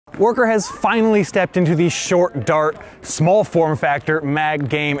Worker has finally stepped into the short dart, small form factor mag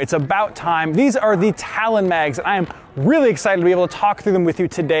game. It's about time. These are the Talon mags, and I am really excited to be able to talk through them with you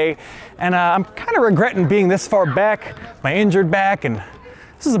today. And I'm kind of regretting being this far back, my injured back, and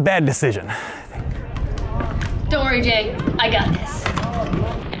this is a bad decision. Don't worry, Jay. I got this.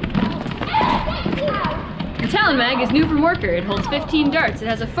 The Talon mag is new from Worker. It holds 15 darts. It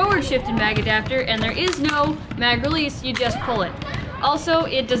has a forward shifted mag adapter, and there is no mag release. You just pull it. Also,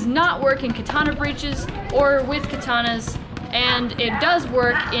 it does not work in katana breaches or with katanas, and it does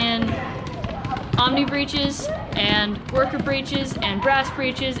work in omni breaches and worker breaches and brass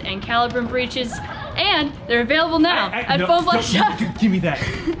breaches and calibrant breaches, and they're available now at Foam Blast Shop. Give me that.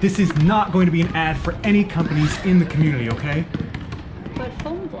 This is not going to be an ad for any companies in the community, okay? But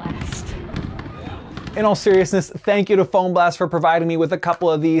Foam Blast. In all seriousness, thank you to Foam Blast for providing me with a couple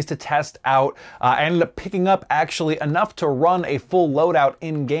of these to test out. I ended up picking up actually enough to run a full loadout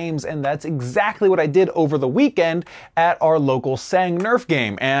in games, and that's exactly what I did over the weekend at our local Sang Nerf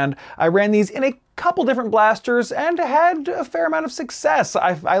game. And I ran these in a couple different blasters and had a fair amount of success.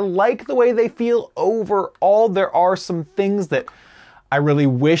 I like the way they feel overall. There are some things that I really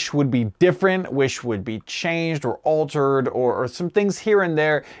wish would be different, wish would be changed or altered, or some things here and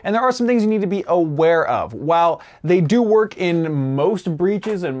there. And there are some things you need to be aware of. While they do work in most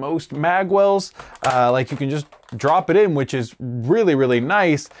breaches and most magwells, like you can just drop it in, which is really, really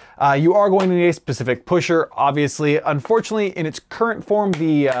nice, you are going to need a specific pusher, obviously. Unfortunately, in its current form,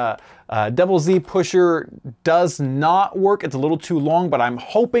 the Devil Z pusher does not work. It's a little too long, but I'm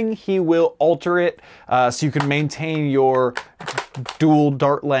hoping he will alter it so you can maintain your dual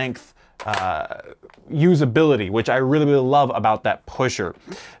dart length usability, which I really, really love about that pusher.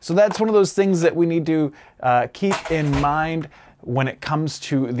 So that's one of those things that we need to keep in mind when it comes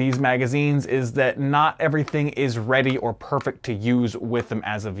to these magazines, is that not everything is ready or perfect to use with them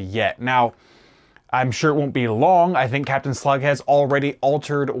as of yet. Now, I'm sure it won't be long. I think Captain Slug has already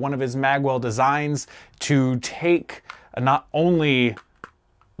altered one of his magwell designs to take not only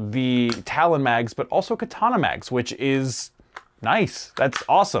the Talon mags, but also Katana mags, which is nice. That's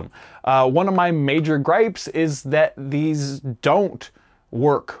awesome. One of my major gripes is that these don't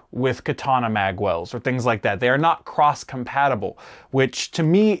work with Katana magwells or things like that. They are not cross-compatible, which to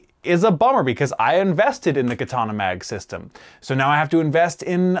me is a bummer because I invested in the Katana mag system. So now I have to invest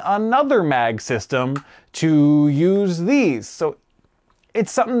in another mag system to use these. So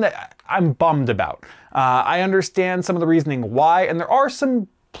it's something that I'm bummed about. I understand some of the reasoning why, and there are some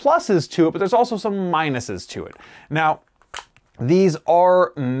pluses to it, but there's also some minuses to it. Now, these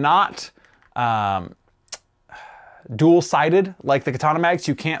are not dual-sided like the Katana mags.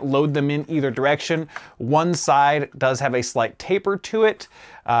 You can't load them in either direction. One side does have a slight taper to it,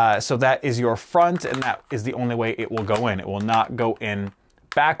 so that is your front, and that is the only way it will go in. It will not go in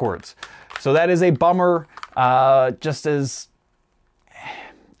backwards. So that is a bummer, just as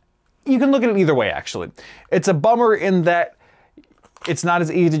you can look at it either way, actually. It's a bummer in that it's not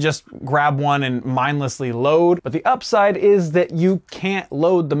as easy to just grab one and mindlessly load, but the upside is that you can't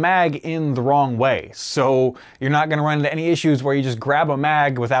load the mag in the wrong way. So you're not gonna run into any issues where you just grab a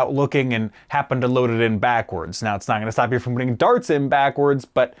mag without looking and happen to load it in backwards. Now, it's not gonna stop you from putting darts in backwards,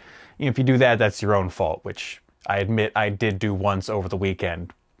 but if you do that, that's your own fault, which I admit I did do once over the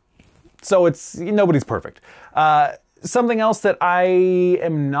weekend. So nobody's perfect. Something else that I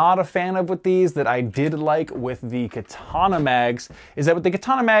am not a fan of with these that I did like with the Katana mags is that with the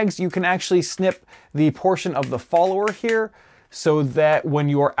Katana mags, you can actually snip the portion of the follower here so that when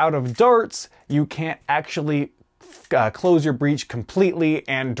you are out of darts, you can't actually close your breach completely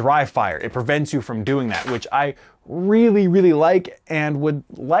and dry fire. It prevents you from doing that, which I really, really like and would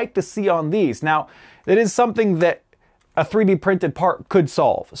like to see on these. Now, it is something that a 3D printed part could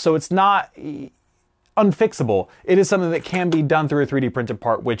solve. So it's not unfixable. It is something that can be done through a 3D printed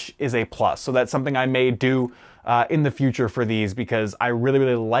part, which is a plus. So that's something I may do in the future for these because I really,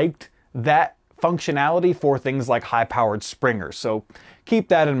 really liked that functionality for things like high-powered springers. So keep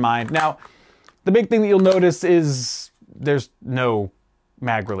that in mind. Now, the big thing that you'll notice is there's no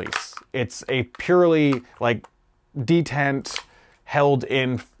mag release. It's a purely like detent held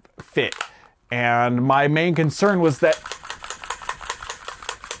in fit. And my main concern was that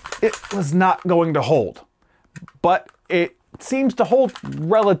it was not going to hold, but it seems to hold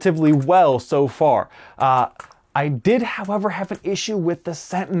relatively well so far. I did, however, have an issue with the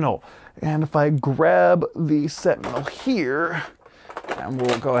Sentinel. And if I grab the Sentinel here, and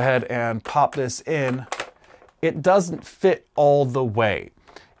we'll go ahead and pop this in, it doesn't fit all the way.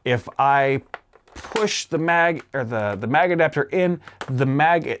 If I push the mag, or the mag adapter in, the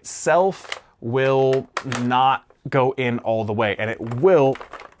mag itself will not go in all the way, and it will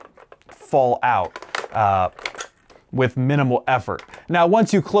fall out with minimal effort. Now,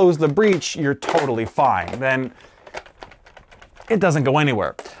 once you close the breech, you're totally fine. Then it doesn't go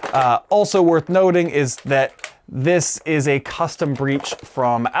anywhere. Also worth noting is that this is a custom breech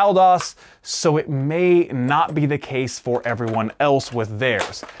from Aldos, so it may not be the case for everyone else with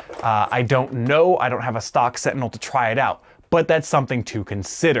theirs. I don't know, I don't have a stock Sentinel to try it out, but that's something to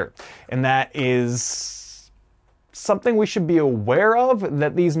consider. And that is something we should be aware of,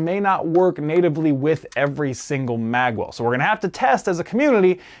 that these may not work natively with every single magwell. So we're gonna have to test as a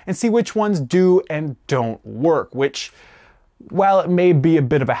community and see which ones do and don't work, which, while it may be a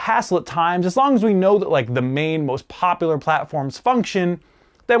bit of a hassle at times, as long as we know that like the main most popular platforms function,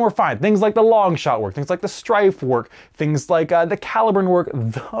 then we're fine. Things like the long shot work, things like the Strife work, things like the Caliburn work,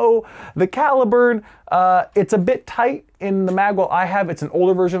 though the Caliburn, it's a bit tight in the magwell I have. It's an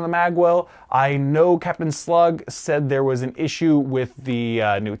older version of the magwell. I know Captain Slug said there was an issue with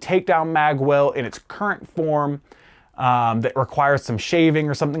the new takedown magwell in its current form, that requires some shaving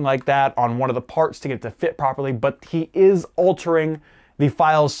or something like that on one of the parts to get it to fit properly, but he is altering the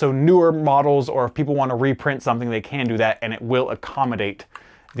files so newer models, or if people want to reprint something, they can do that, and it will accommodate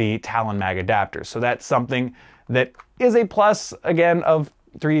the Talon mag adapters. So that's something that is a plus, again, of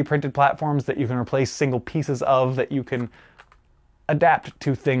 3D printed platforms, that you can replace single pieces of, that you can adapt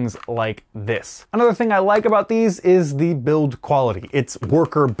to things like this. Another thing I like about these is the build quality. It's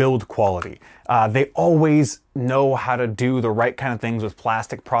worker build quality. They always know how to do the right kind of things with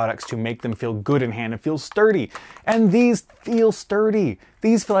plastic products to make them feel good in hand and feel sturdy. And these feel sturdy.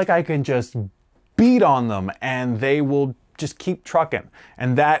 These feel like I can just beat on them and they will just keep trucking.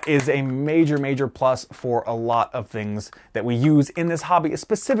 And that is a major, major plus for a lot of things that we use in this hobby,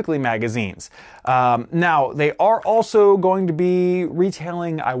 specifically magazines. Now, they are also going to be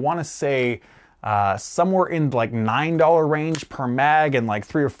retailing, I want to say, somewhere in like $9 range per mag and like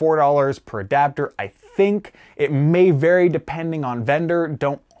 $3 or $4 per adapter. I think it may vary depending on vendor.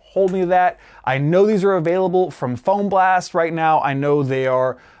 Don't hold me to that. I know these are available from Foam Blast right now. I know they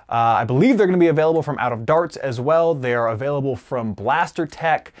are I believe they're going to be available from Out of Darts as well. They are available from Blaster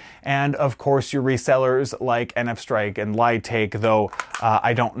Tech, and of course your resellers like NF Strike and Lytake, though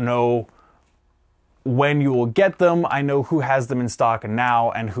I don't know when you will get them. I know who has them in stock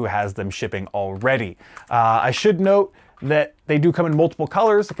now and who has them shipping already. I should note that they do come in multiple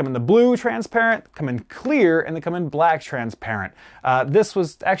colors. They come in the blue transparent, come in clear, and they come in black transparent. This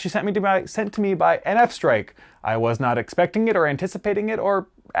was actually sent to me by NF Strike. I was not expecting it or anticipating it or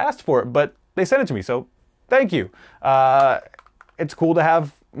asked for it, but they sent it to me, so thank you. It's cool to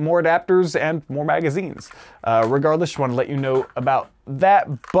have more adapters and more magazines. Regardless, just want to let you know about that,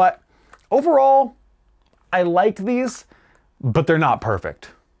 but overall, I like these, but they're not perfect.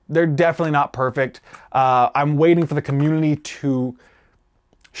 They're definitely not perfect. I'm waiting for the community to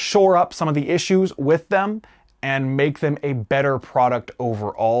shore up some of the issues with them and make them a better product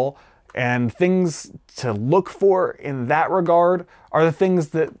overall. And things to look for in that regard are the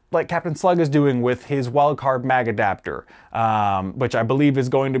things that like Captain Slug is doing with his wildcard mag adapter, which I believe is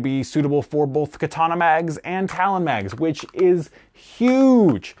going to be suitable for both Katana mags and Talon mags, which is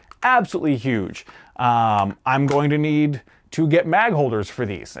huge, absolutely huge. I'm going to need to get mag holders for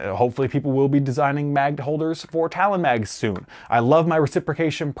these. Hopefully people will be designing mag holders for Talon mags soon. I love my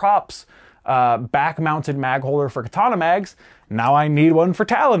reciprocation props back-mounted mag holder for Katana mags. Now I need one for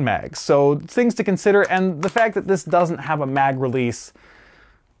Talon mags. So things to consider, and the fact that this doesn't have a mag release,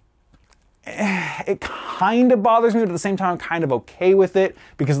 it kind of bothers me, but at the same time I'm kind of okay with it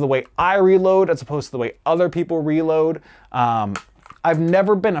because of the way I reload as opposed to the way other people reload. I've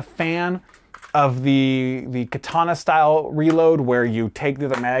never been a fan of the Katana style reload where you take the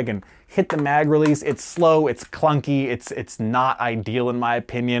mag and hit the mag release. It's slow, it's clunky, it's not ideal in my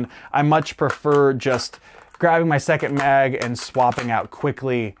opinion. I much prefer just grabbing my second mag and swapping out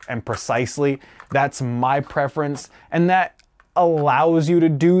quickly and precisely. That's my preference, and that allows you to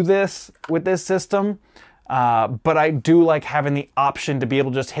do this with this system. But I do like having the option to be able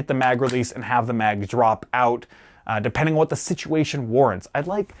to just hit the mag release and have the mag drop out, depending on what the situation warrants. I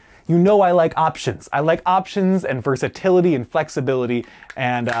like options. I like options and versatility and flexibility,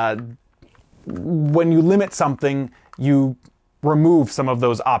 and when you limit something, you remove some of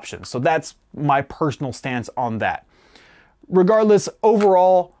those options. So that's my personal stance on that. Regardless,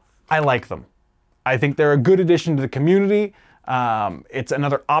 overall, I like them. I think they're a good addition to the community. It's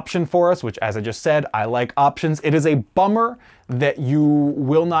another option for us, which, as I just said, I like options. It is a bummer that you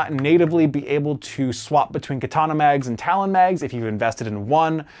will not natively be able to swap between Katana mags and Talon mags if you've invested in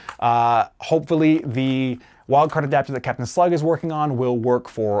one. Hopefully the wildcard adapter that Captain Slug is working on will work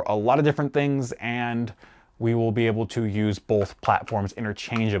for a lot of different things, and we will be able to use both platforms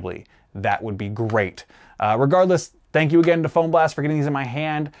interchangeably. That would be great. Regardless, thank you again to Foam Blast for getting these in my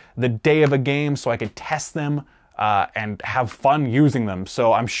hand the day of a game so I could test them and have fun using them.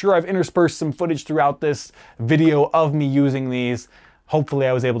 So I'm sure I've interspersed some footage throughout this video of me using these. Hopefully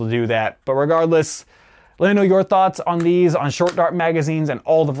I was able to do that. But regardless, let me know your thoughts on these, on short dart magazines, and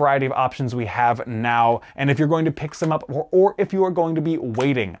all the variety of options we have now, and if you're going to pick some up or if you are going to be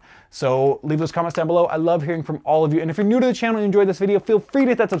waiting. So leave those comments down below. I love hearing from all of you. And if you're new to the channel and enjoyed this video, feel free to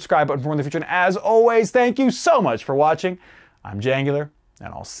hit that subscribe button for more in the future. And as always, thank you so much for watching. I'm Jangular,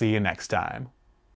 and I'll see you next time.